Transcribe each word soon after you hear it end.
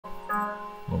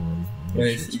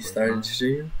Wait, you started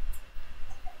stream?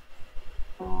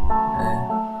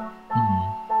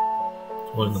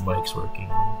 One of the mics working.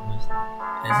 Is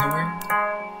it working?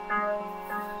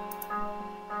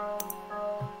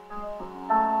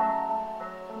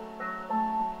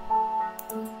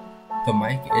 The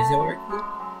mic isn't working?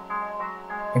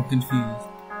 I'm confused.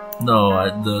 No,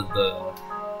 the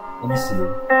let me see.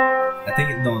 I think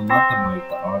no, not the mic,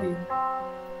 the audio.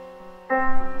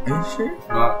 Are you sure? If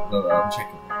not, I'm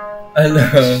checking. I know.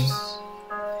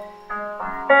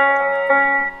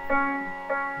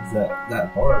 Is that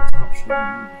bar up top should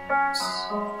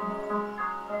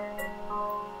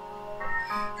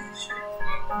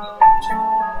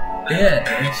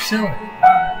Yeah, it's chilling.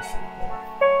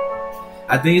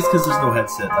 I think it's because there's no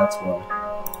headset, that's why.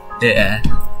 Yeah.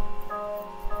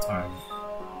 Alright.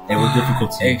 It was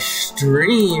difficult to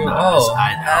Extreme. Nah, Oh,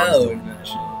 I was hell doing no. that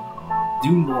shit.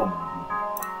 Do normal.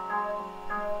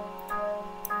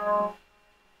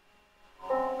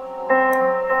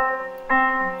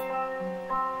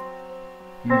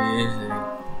 Music.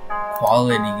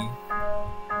 Quality.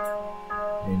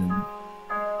 And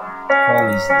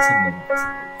quality's something.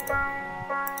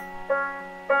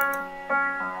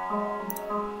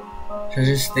 Should I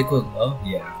just stick with low?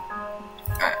 Yeah.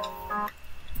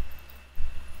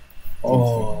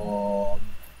 Oh,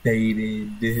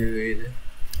 baited, dude.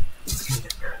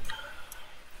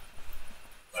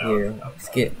 Yeah, let's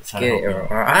get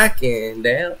rocking,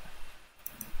 damn.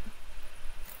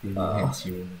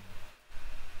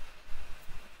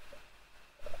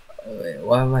 Wait,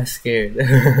 why am I scared?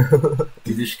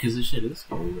 Because this shit is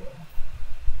scary, bro.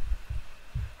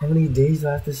 How many days do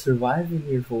I have to survive in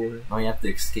here for? No, you have to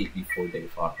escape before day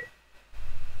 5.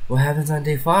 What happens on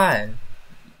day 5?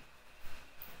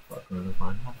 Fuck, we're gonna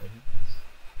find out, I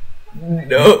guess.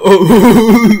 No.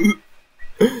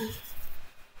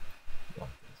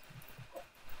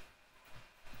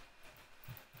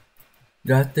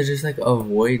 Do I have to just like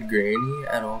avoid Granny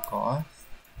at all costs?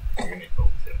 You're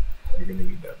gonna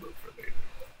need that book for later.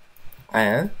 I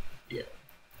am? Yeah.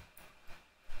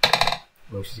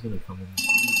 Well, she's gonna come in.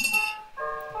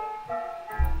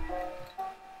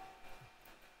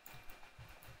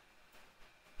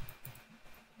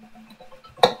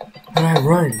 How do I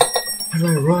run? How do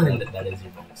I run? That is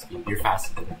your main speed. You're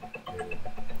faster than her.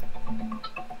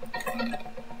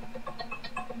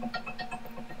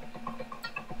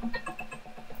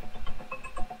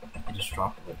 You just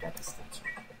drop it like at the steps.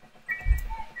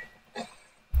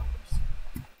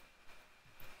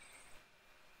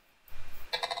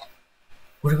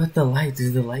 What about the light?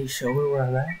 Does the light show her where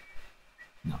I'm at?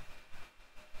 No.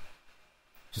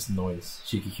 Just noise.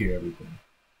 She can hear everything.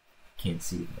 Can't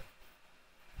see it.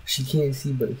 She can't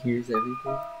see but hears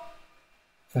everything.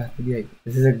 So I have to be like,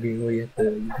 this is a green where you have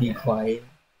to be quiet.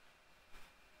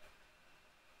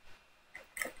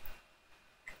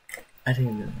 I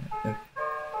didn't know that. Okay.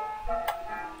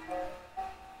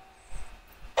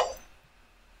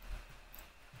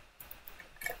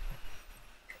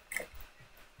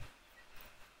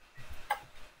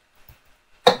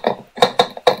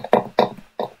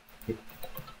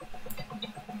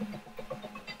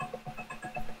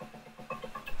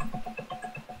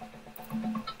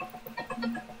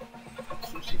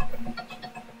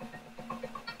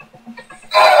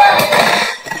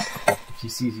 She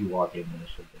sees you walk in, then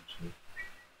she'll get you.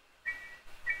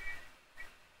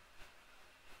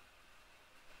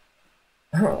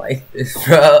 I don't like this,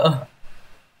 bro.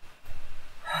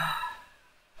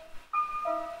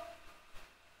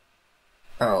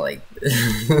 I don't like this.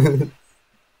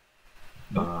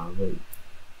 Nah, wait. You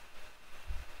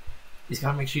just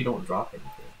gotta make sure you don't drop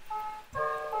anything.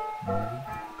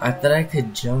 I thought I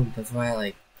could jump, that's why I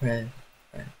like press.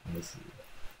 Let me see.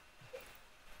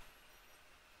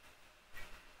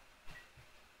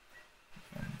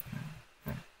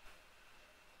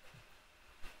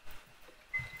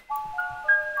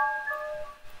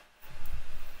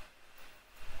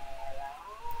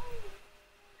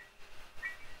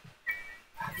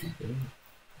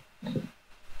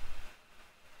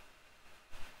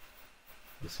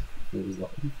 What was that?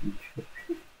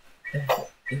 If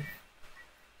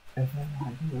I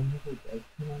remember the egg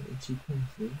put on and she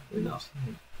comes in, No.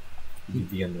 You'd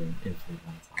be under an infinite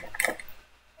amount of time.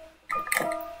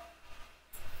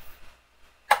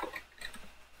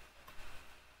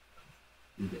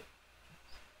 You get.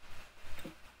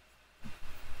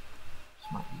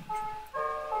 Smart trap.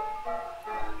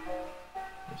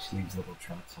 She leaves little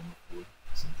traps on the floor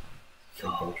sometimes.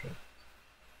 Like bow traps.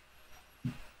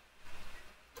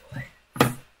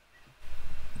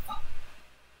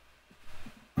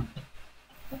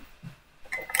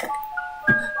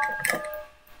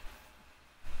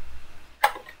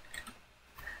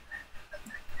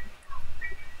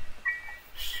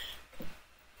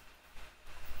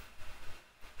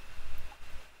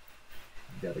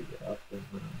 gotta get up and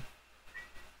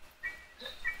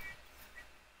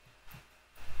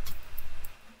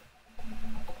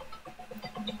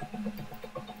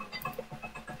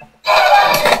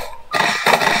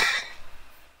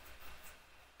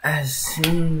I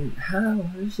seen how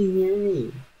did she hear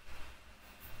me?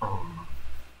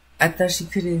 I thought she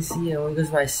couldn't see it. Only goes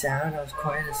by sound. I was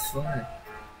quiet as fuck.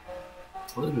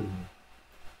 literally.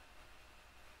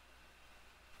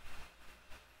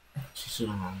 She should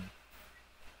have.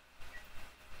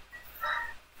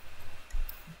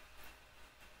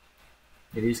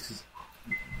 It is because.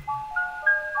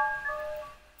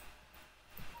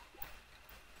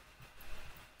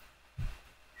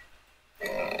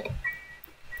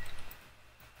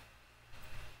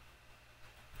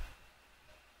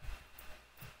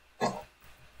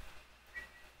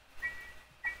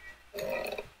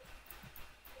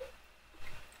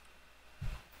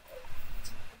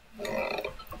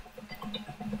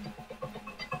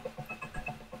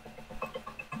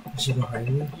 Is she behind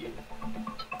me?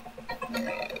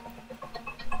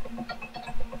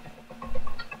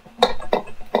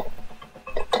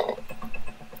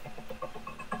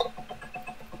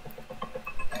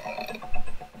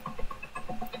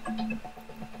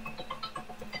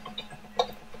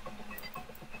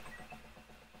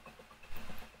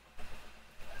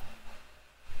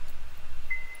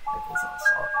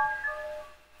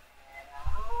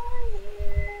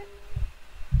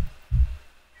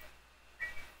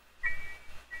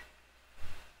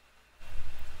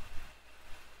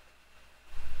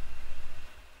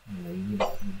 You need to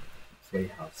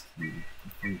playhouse key.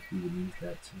 You would use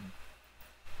that too.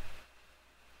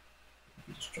 You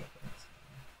could just drop it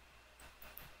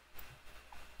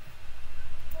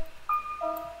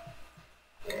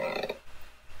outside.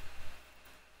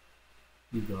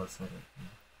 You go outside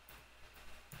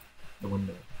the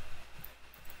window.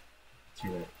 To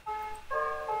your right.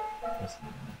 Press it.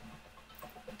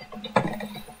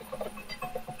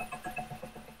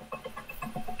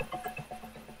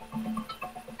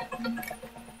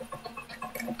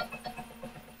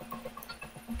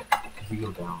 If you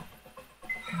go down.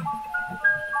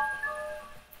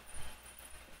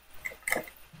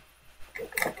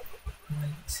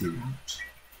 See.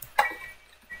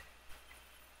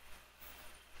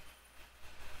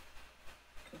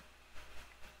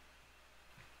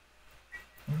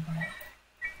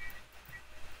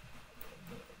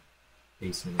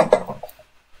 Basement of the house.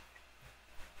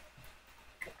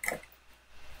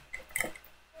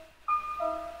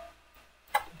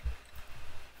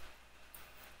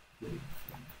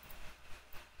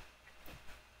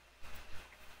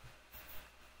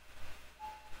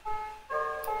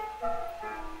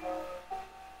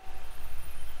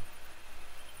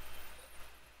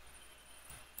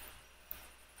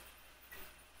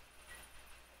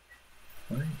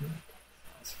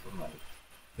 That's for like,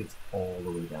 it's all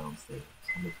the way downstairs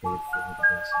on the third floor of the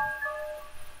basement.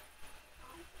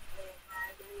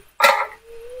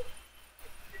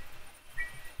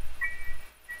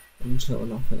 I'm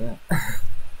chilling off of that.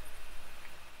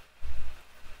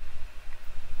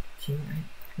 Can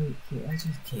I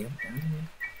just camp down here?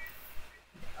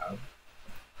 Yeah.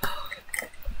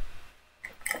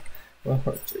 My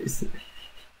heart's racing.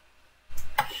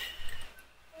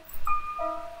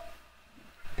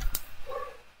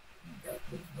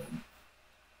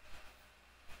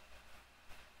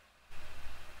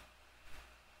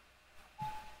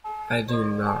 I do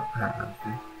not have.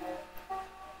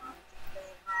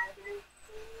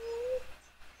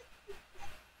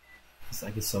 It's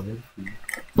like a southern food.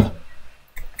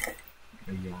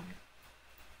 Or yum.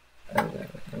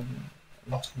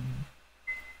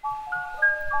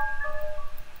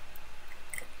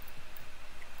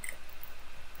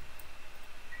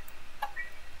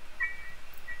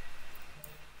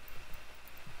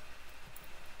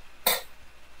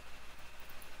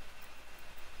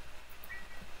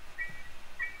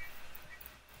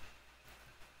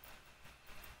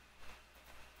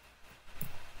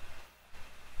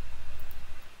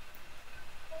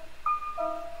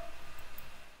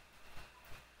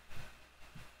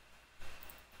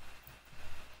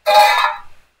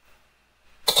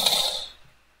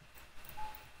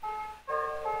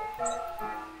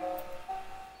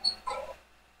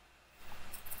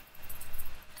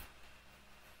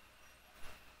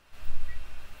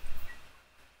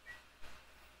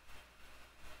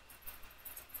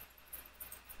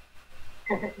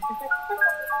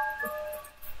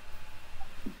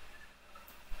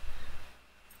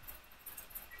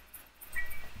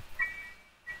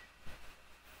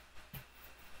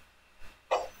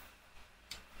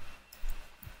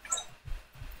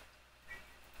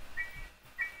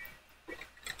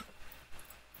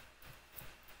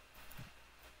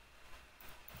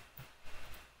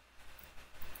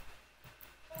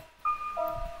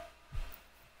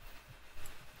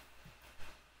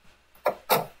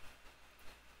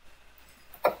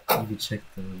 you check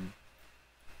the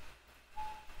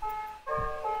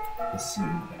seat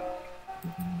in the back?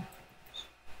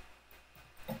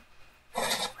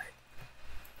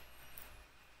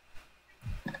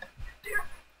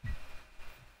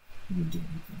 You didn't do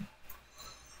anything.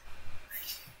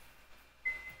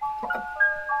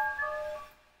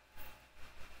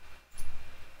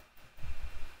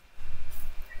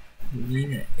 You need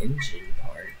an engine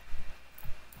part.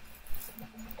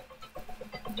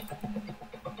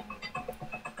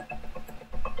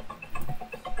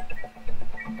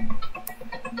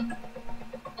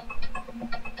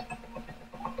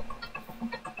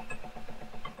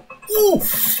 Oof!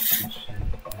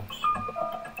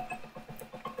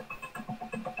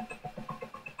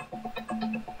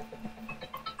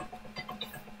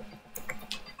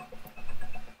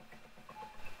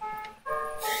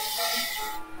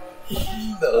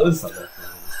 Those.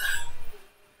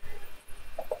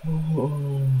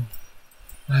 Oh,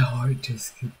 my heart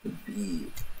just skipped a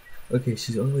beat. Okay,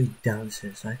 she's all the way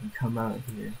downstairs, so I can come out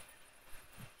here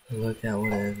and look at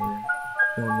whatever.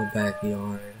 Go in the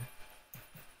backyard.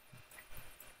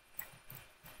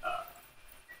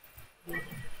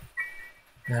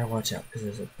 Gotta watch out because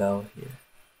there's a bell here.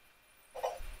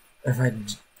 If I.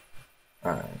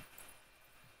 Alright.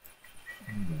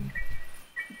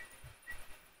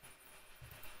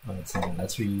 Oh,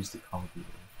 that's where you use the computer.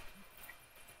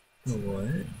 The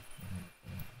what?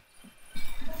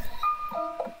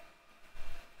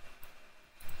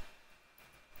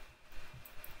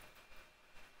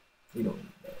 You don't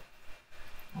need that.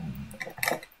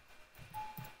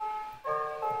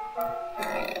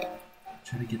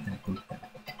 Try to get that book back.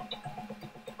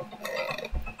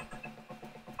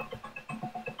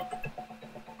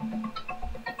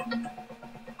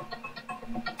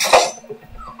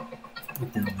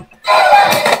 Look down.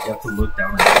 You have to look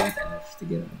down and hold F to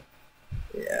get it.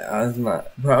 Yeah, I was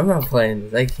not. Bro, I'm not playing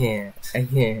this. I can't.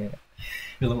 Here,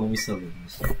 let me sub it.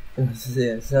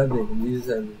 Yeah, something. Use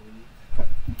something.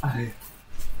 I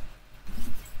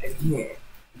can't.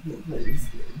 Play this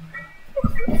game.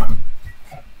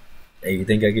 Hey, you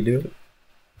think I could do it?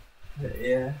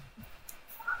 Yeah.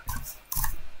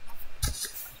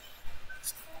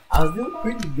 I was doing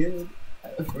pretty good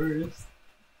at first.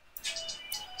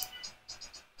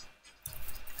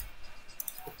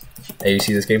 Hey, you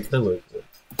see this gameplay? Look.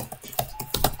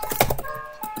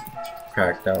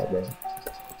 Cracked out, bro.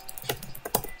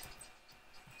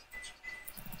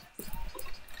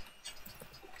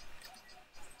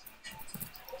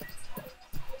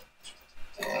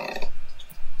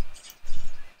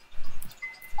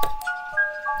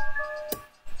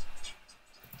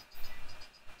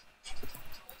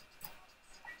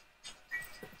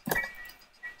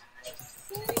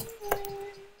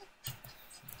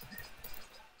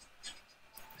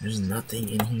 There's nothing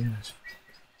in here.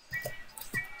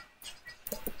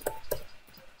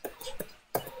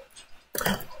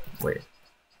 Wait.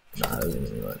 Nah, that doesn't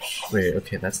give me much. Wait,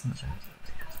 okay, that's not bad.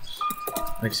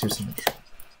 Like, seriously.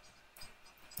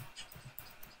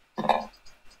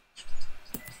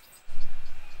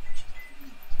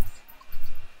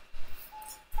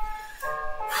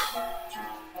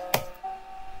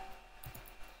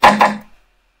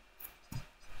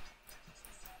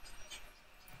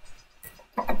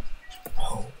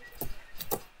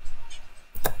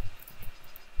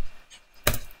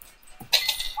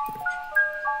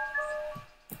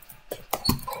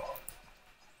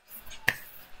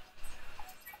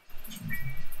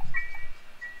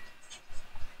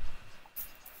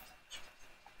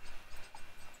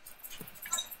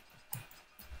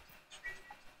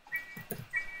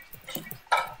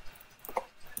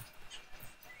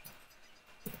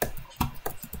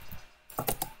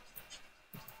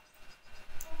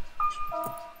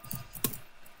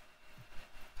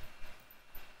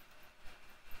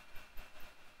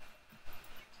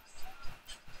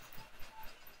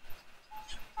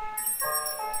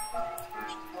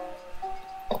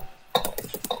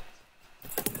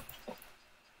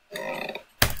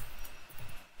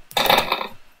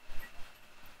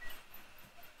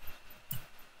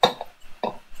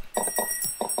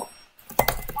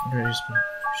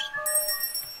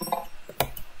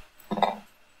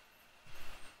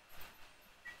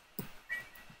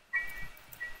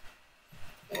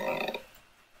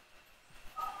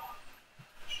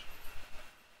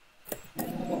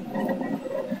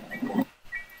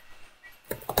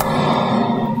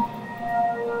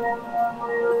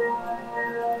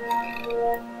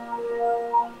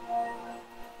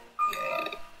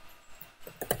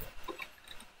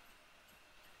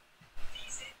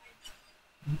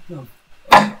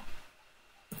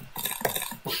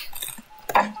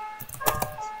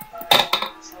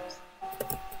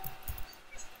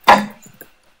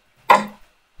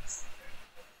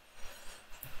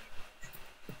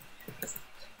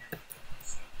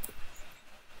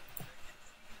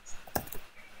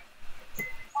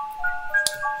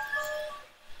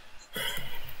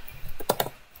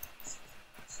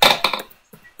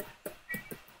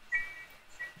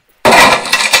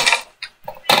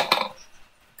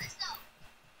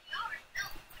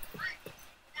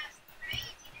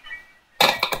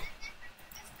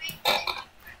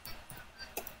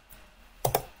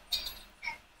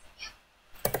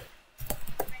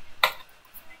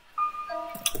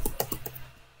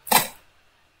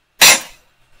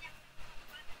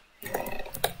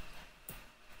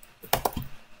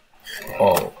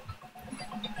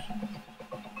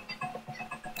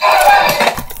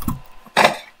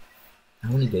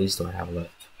 days do I have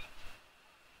left?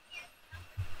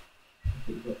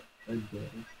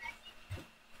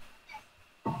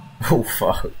 Oh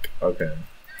fuck. Okay.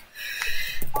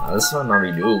 This might not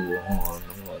be doable. Hold on,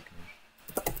 I'm looking.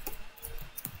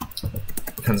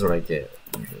 Depends what I get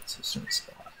when I get to a certain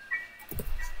spot.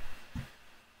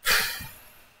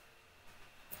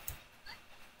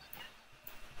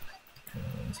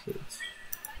 Let's go to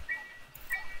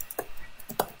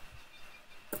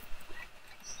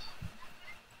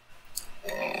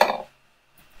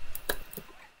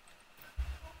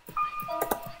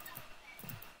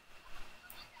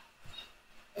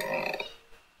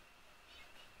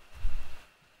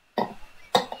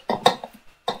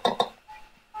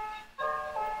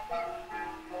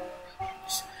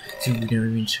dude, we never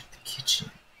even checked the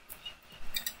kitchen.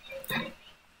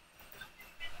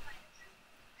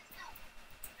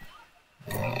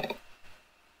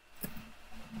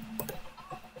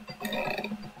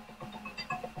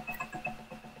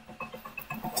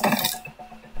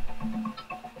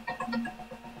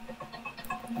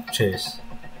 Chase.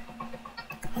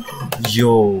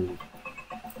 Yo.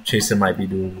 Chase, it might be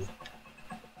doable.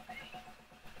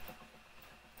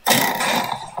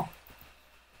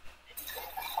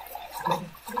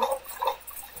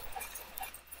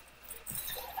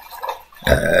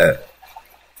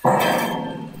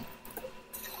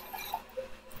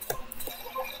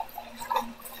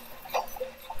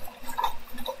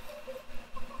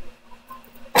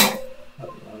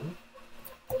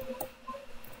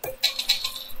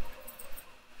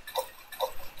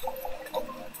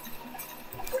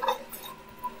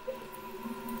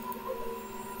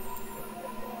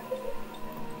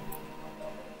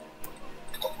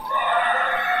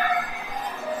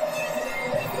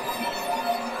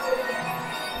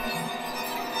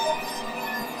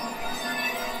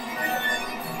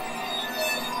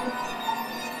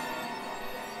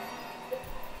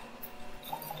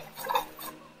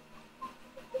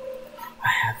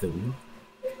 The wheel?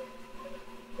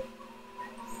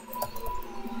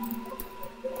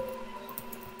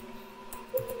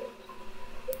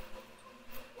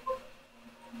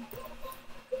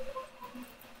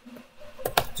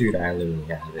 Dude, I literally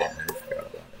have it. I forgot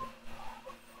about it.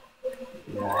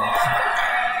 Yeah.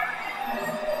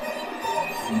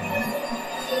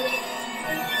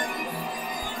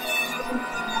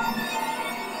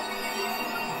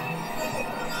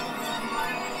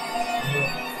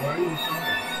 Why are you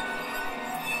sorry?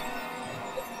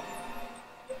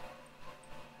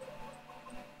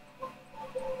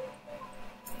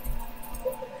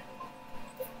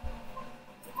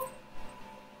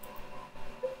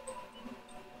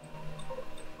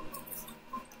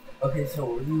 Okay, so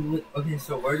where do you live? Okay,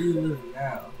 so where do you live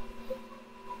now?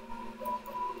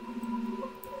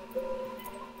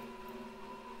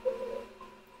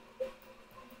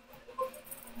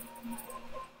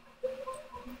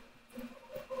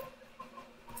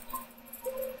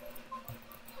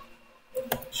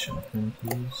 Shotgun,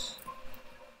 please.